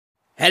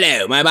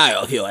Hello, my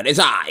biofuel, it is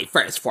I,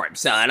 First Form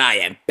Cell, and I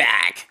am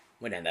back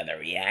with another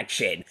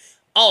reaction.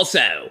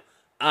 Also,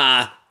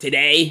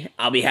 today,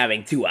 I'll be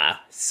having to,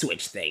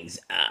 switch things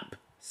up.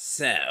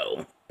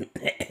 So,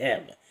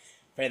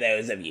 for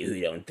those of you who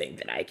don't think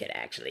that I can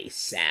actually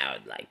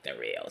sound like the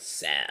real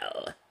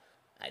Cell,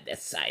 I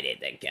decided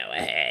to go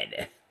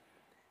ahead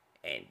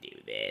and do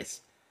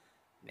this.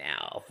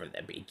 Now, from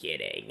the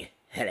beginning,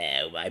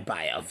 hello, my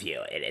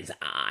biofuel, it is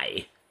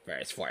I,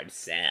 First Form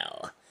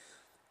Cell.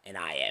 And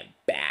I am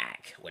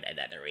back with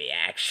another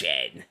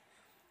reaction.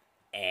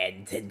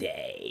 And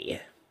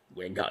today,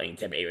 we're going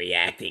to be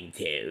reacting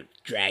to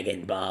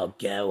Dragon Ball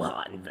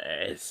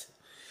Gohanverse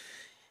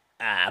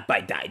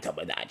by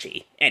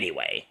Daitomodachi.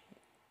 Anyway,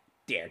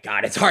 dear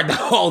God, it's hard to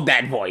hold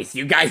that voice.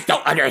 You guys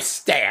don't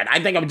understand. I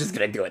think I'm just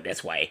going to do it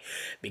this way.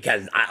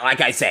 Because, like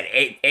I said,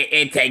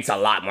 it takes a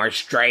lot more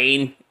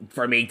strain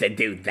for me to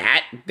do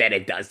that than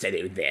it does to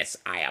do this.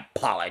 I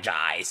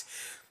apologize.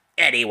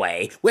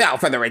 Anyway,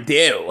 without further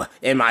ado,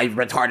 in my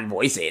retarded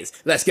voices,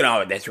 let's get on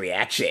with this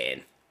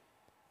reaction.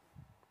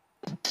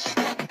 Coming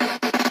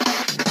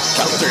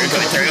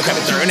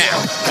through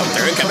now.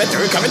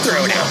 Coming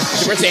through now.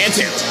 Super Saiyan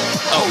 2.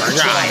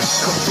 Overdrive.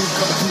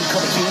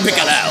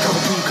 Piccolo.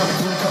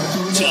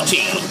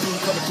 Chichi.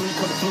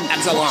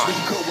 Epsilon.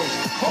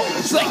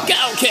 Slick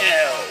Goku.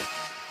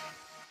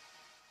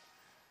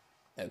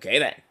 Okay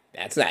then,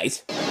 that's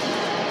nice.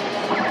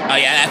 Oh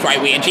yeah, that's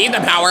right, we achieved the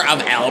power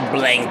of El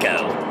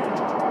Blanco,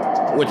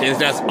 which is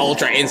just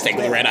Ultra Instinct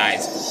with red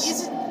eyes.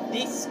 Isn't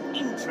this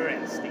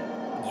interesting?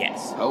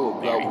 Yes. How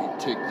about we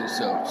take this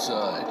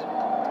outside?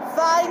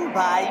 Fine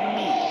by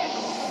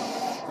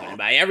me. Fine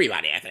by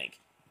everybody, I think.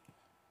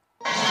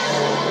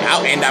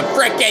 Out in the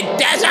frickin'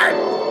 desert!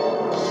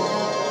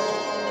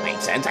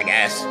 Makes sense, I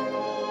guess.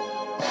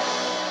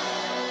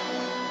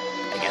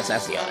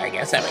 I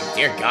guess that makes,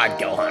 dear God,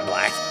 Gohan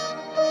Black.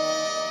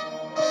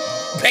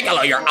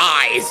 Piccolo, your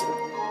eyes!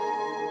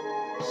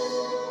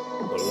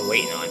 What are we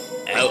waiting on?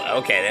 Oh,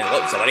 okay, then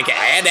look, somebody can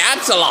add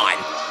Epsilon!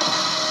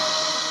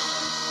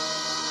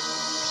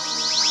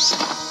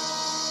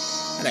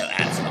 Hello,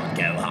 Epsilon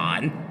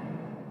Gohan.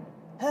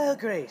 Oh,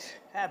 great.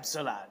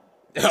 Epsilon.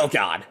 Oh,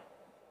 God.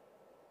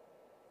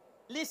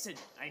 Listen,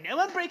 I know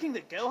I'm breaking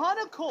the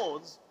Gohan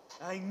Accords.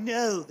 I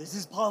know this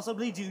is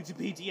possibly due to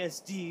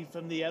PTSD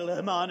from the El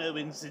Hermano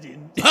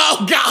incident.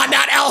 Oh, God,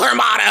 not El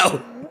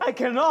Hermano! I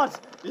cannot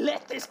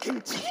let this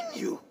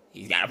continue.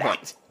 He's got a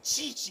point. That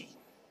Chichi,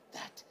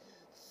 that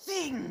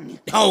thing.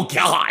 Oh,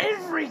 God.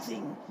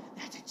 Everything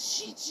that a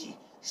Chichi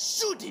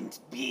shouldn't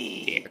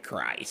be. Dear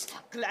Christ.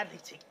 I'll gladly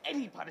take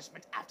any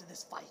punishment after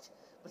this fight,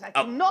 but I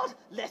cannot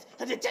let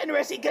the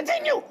degeneracy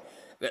continue.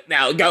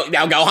 Now,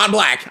 Gohan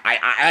Black,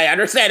 I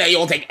understand that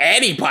you'll take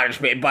any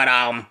punishment, but,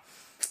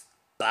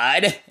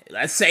 bud,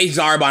 let's say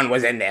Zarbon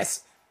was in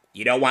this.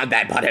 You don't want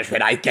that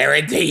punishment. I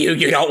guarantee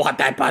you don't want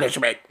that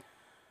punishment.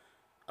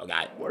 Oh,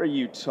 God. What are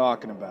you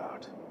talking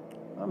about?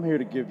 I'm here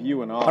to give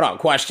you an offer. Hold on,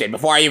 question.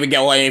 Before I even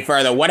go any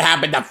further, what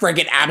happened to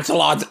friggin'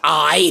 Epsilon's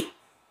eye?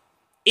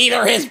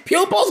 Either his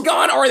pupil's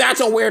gone or that's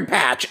a weird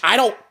patch. I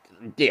don't...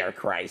 Dear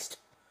Christ.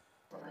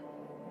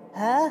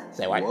 Huh?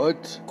 Say what?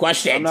 What?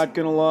 Question. I'm not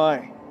gonna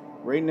lie.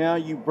 Right now,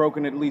 you've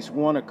broken at least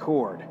one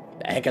accord.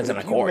 The heck is an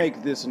If accord? you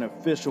make this an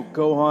official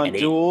Gohan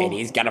duel, And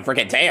he's got a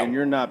freaking tail. and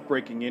you're not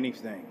breaking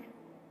anything.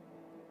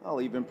 I'll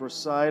even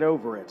preside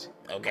over it.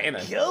 Okay,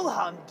 then.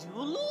 Gohan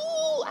duel?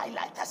 Ooh, I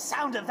like the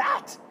sound of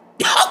that.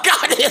 Oh,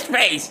 God, his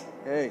face!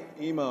 Hey,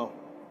 Emo.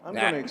 I'm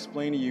Nah. going to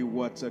explain to you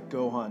what's a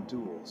Gohan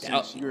duel,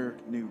 since you're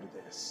new to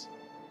this.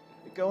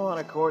 The Gohan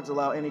Accords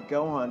allow any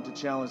Gohan to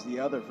challenge the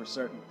other for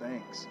certain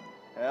things.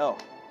 Hell,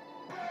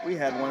 we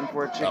had one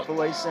for a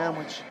Chick-fil-A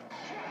sandwich.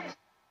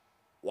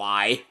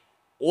 Why?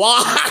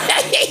 Why?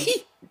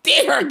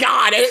 Dear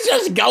God, it's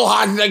just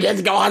Gohan's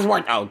against Gohan's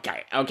work.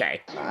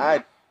 Okay.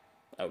 I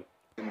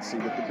didn't see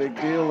what the big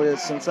deal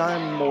is, since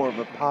I'm more of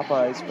a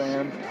Popeyes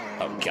fan.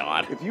 Oh,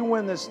 God. If you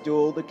win this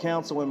duel, the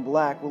Council in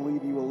Black will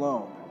leave you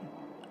alone.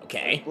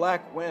 Okay. If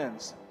Black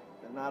wins,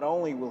 then not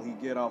only will he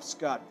get off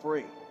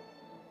scot-free,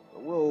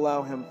 but we'll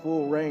allow him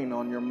full reign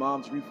on your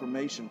mom's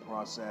reformation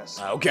process.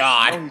 Oh,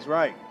 God. No, he's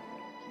right.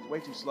 She's way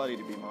too slutty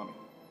to be mommy.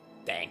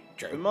 Dang,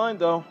 Keep in true. mind,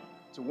 though,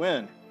 to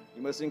win,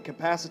 you must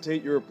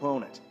incapacitate your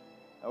opponent.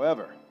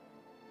 However,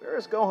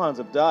 various Gohans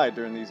have died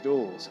during these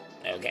duels.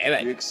 Okay, Do you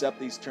then. accept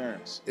these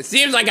terms? It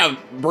seems like a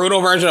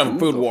brutal version of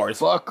Food Who Wars.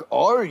 the fuck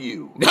are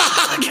you?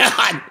 Oh,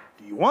 God.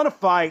 Do you want to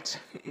fight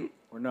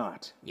or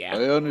not? Yeah.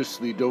 I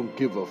honestly don't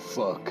give a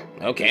fuck.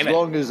 Okay, As then.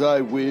 long as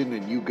I win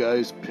and you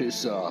guys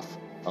piss off,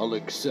 I'll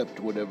accept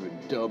whatever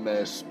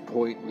dumbass,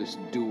 pointless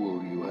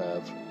duel you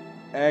have.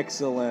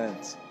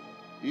 Excellent.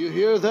 You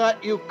hear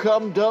that, you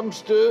cum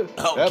dumpster?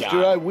 Oh, After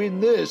God. I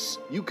win this,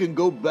 you can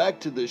go back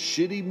to the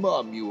shitty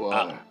mom you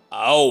are.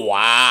 Oh,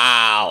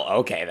 wow.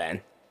 Okay,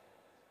 then.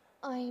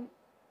 I'm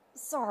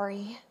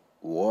sorry.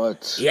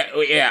 What? Yeah,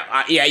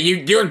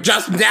 you're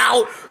just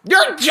now,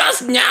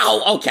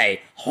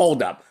 okay,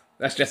 hold up.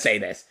 Let's just say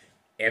this.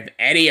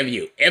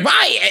 if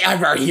I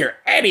ever hear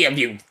any of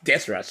you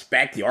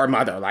disrespect your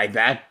mother like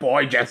that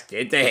boy just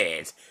did to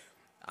his,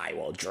 I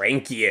will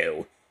drink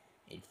you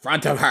in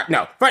front of her.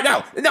 No, you're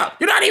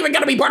not even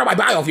gonna be part of my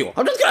biofuel.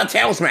 I'm just gonna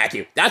tail smack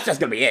you. That's just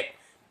gonna be it.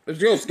 I'm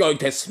just going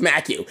to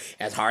smack you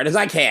as hard as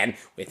I can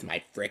with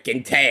my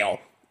frickin' tail.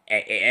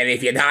 And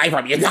if you die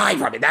from it, you die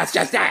from it. That's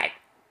just that.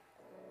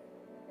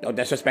 Don't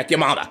disrespect your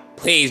mama.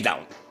 Please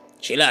don't.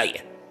 She love you.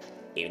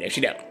 Even if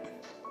she don't.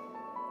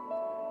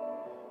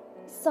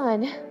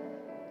 Son,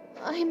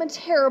 I'm a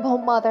terrible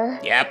mother.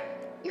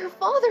 Yep. Your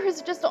father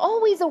is just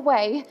always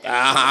away.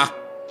 Uh-huh.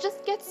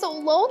 Just gets so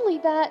lonely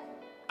that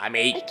I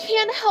mean, I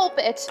can't help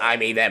it. I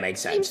mean, that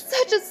makes I'm sense.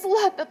 such a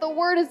slut that the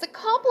word is a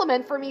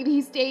compliment for me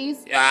these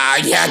days. Yeah,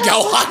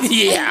 go on, I'm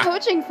yeah.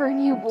 coaching for a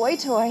new boy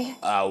toy.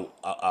 Oh,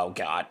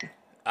 God.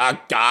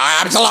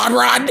 Absalon,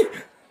 run!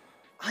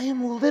 I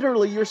am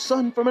literally your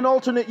son from an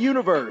alternate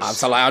universe.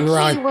 Absalon,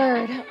 run.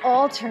 Keyword,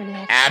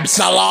 alternate.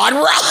 Absalon,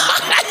 run!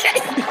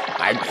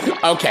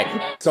 Okay,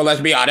 so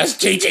let's be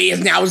honest. Chichi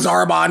is now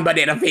Zarbon, but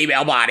in a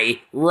female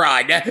body.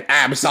 Run,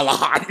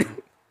 Absalon.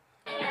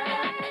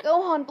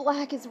 Gohan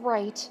Black is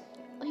right.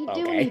 I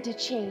do Okay. need to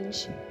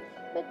change.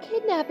 But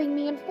kidnapping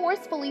me and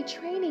forcefully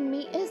training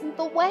me isn't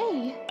the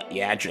way.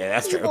 Yeah,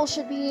 that's true. People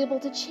should be able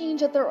to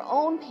change at their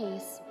own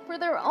pace, for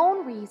their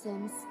own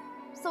reasons.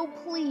 So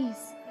please,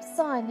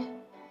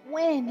 son,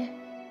 win.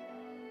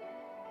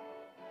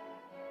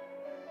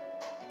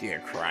 Dear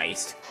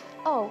Christ.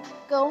 Oh,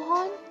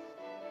 Gohan?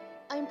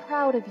 I'm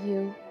proud of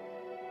you.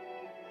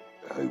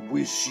 I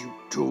wish you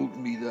told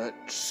me that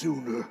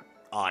sooner.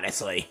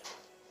 Honestly.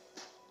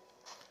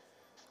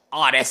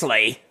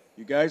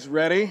 You guys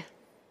ready?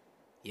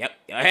 Yep,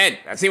 go ahead.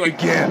 Let's see what...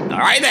 Again. All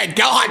right then,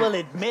 go I on. will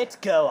admit,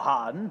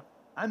 Gohan,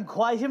 I'm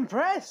quite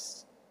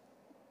impressed.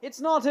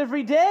 It's not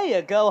every day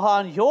a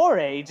Gohan your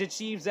age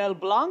achieves El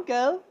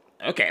Blanco.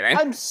 Okay then.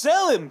 I'm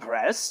so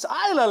impressed,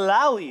 I'll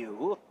allow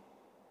you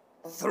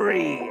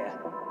 3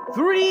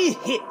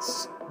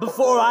 hits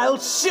before I'll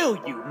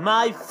show you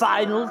my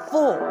final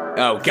form.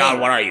 Oh God,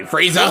 what are you,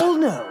 Frieza? You'll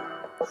know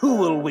who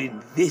will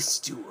win this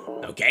duel.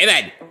 Okay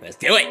then, let's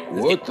do it.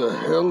 What the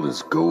hell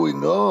is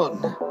going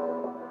on?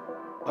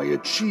 I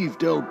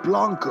achieved El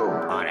Blanco,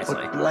 Honestly.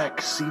 but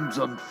Black seems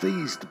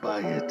unfazed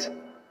by it.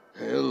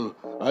 Hell,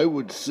 I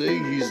would say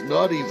he's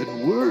not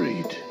even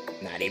worried.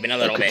 Not even a I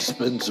little could bit.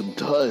 spend some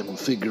time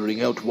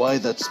figuring out why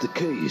that's the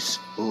case,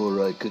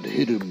 or I could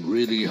hit him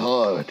really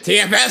hard.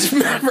 TFS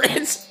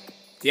reference.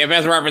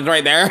 TFS reference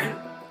right there.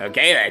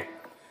 Okay then.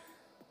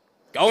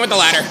 Go with the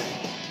ladder.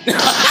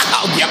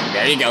 Oh, yep,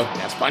 there you go.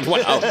 That's punch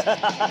one.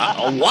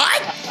 Oh,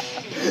 what?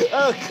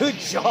 Oh, good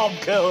job,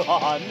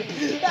 Gohan.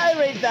 I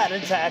rate that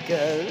attack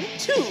a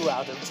 2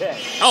 out of 10.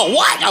 Oh,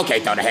 what?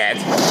 Okay, throw the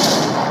hands.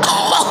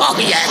 Oh,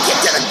 yeah,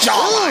 kick to the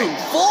jawline.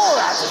 4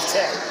 out of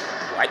 10.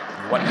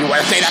 What? You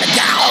want to say that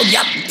again? Oh,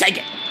 yep, take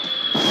it.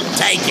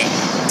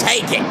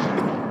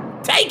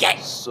 Take it.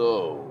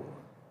 So,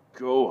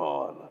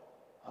 Gohan,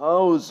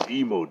 how's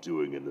Emo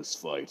doing in this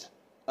fight?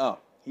 Oh,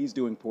 he's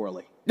doing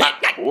poorly.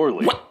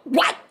 Poorly.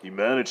 What? He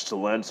managed to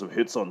land some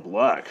hits on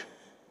Black.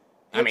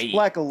 I mean,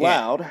 Black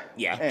allowed.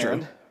 Yeah, and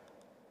true.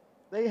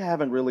 they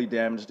haven't really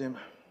damaged him.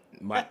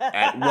 But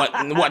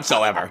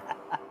whatsoever.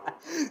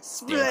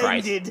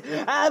 Splendid.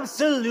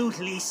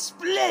 Absolutely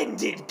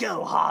splendid,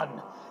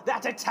 Gohan.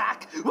 That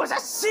attack was a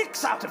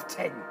 6 out of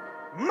 10.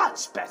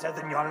 Much better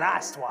than your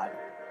last one.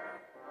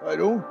 I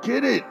don't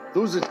get it.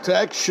 Those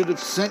attacks should have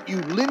sent you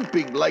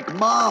limping like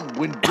Mom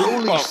when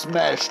Broly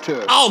smashed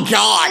her. Oh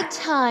God. Good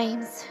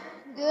times.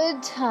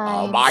 Good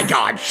times. Oh my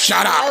God,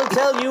 shut I'll up.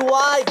 tell you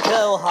why,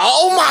 Gohan.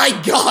 Oh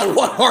my God,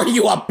 what are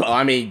you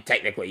I mean,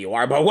 technically you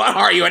are, but what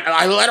are you,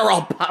 a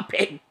literal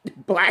puppet?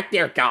 Black,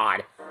 dear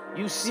God.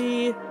 You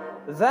see,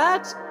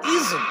 that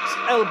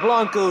isn't El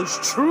Blanco's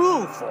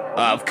true form.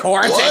 Of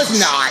course it's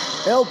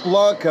not. El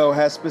Blanco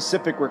has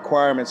specific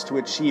requirements to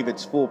achieve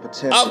its full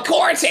potential. Of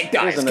course it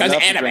does, Isn't because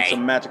enough to drink some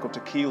anime. magical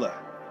tequila.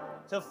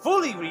 To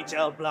fully reach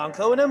El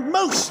Blanco, an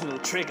emotional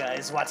trigger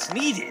is what's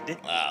needed.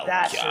 Oh,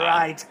 That's God.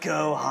 right,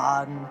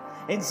 Gohan.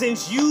 And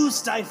since you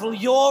stifle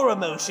your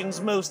emotions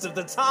most of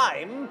the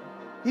time,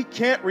 He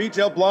can't reach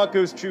El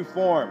Blanco's true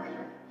form.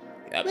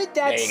 Yep, with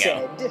there that you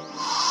said, go.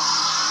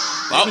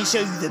 let me Well, show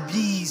you the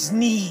bee's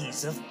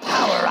knees of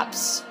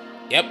power-ups.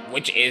 yep,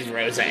 which is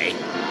Rose. Which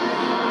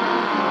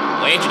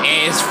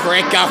is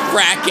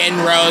fricka-frackin'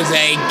 Rose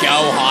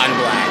Gohan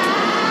Black.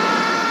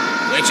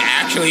 Which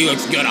actually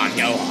looks good on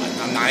Gohan.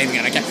 I'm not even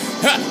gonna care.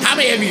 How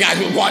many of you guys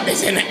would want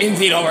this in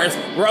Xenoverse?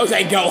 Rose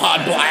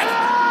Gohan Black.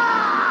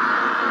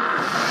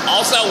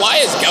 Also, why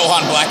is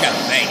Gohan Black a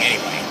thing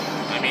anyway?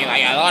 I mean,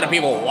 like, a lot of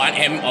people want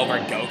him over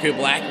Goku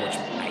Black, which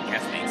I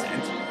guess makes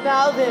sense.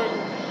 Now then,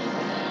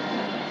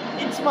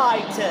 it's my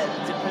turn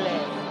to play.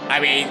 I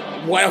mean,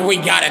 what if we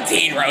got a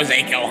teen Rose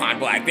Gohan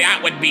Black?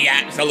 That would be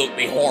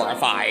absolutely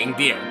horrifying,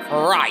 dear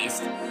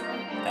Christ.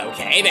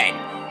 Okay then,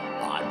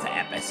 on to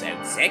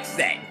episode 6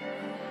 then.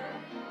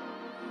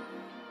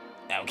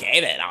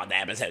 Okay then, on to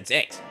episode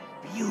 6.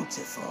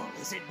 Beautiful,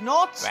 is it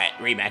not? Right,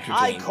 rematch between...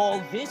 I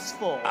call this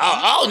form...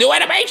 Oh, new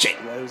animation!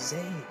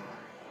 Rosé.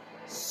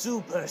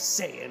 Super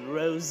Saiyan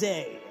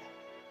Rosé.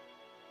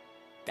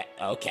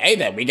 Okay,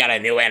 then we got a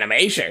new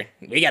animation.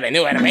 We got a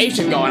new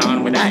animation going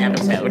on with that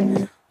episode.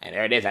 And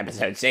there it is,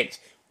 episode 6,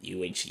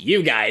 which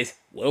you guys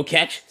will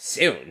catch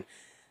soon.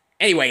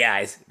 Anyway,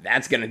 guys,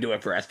 that's gonna do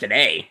it for us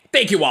today.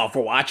 Thank you all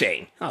for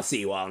watching. I'll see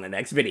you all in the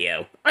next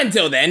video.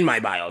 Until then, my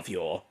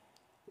biofuel.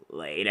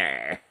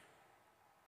 Later.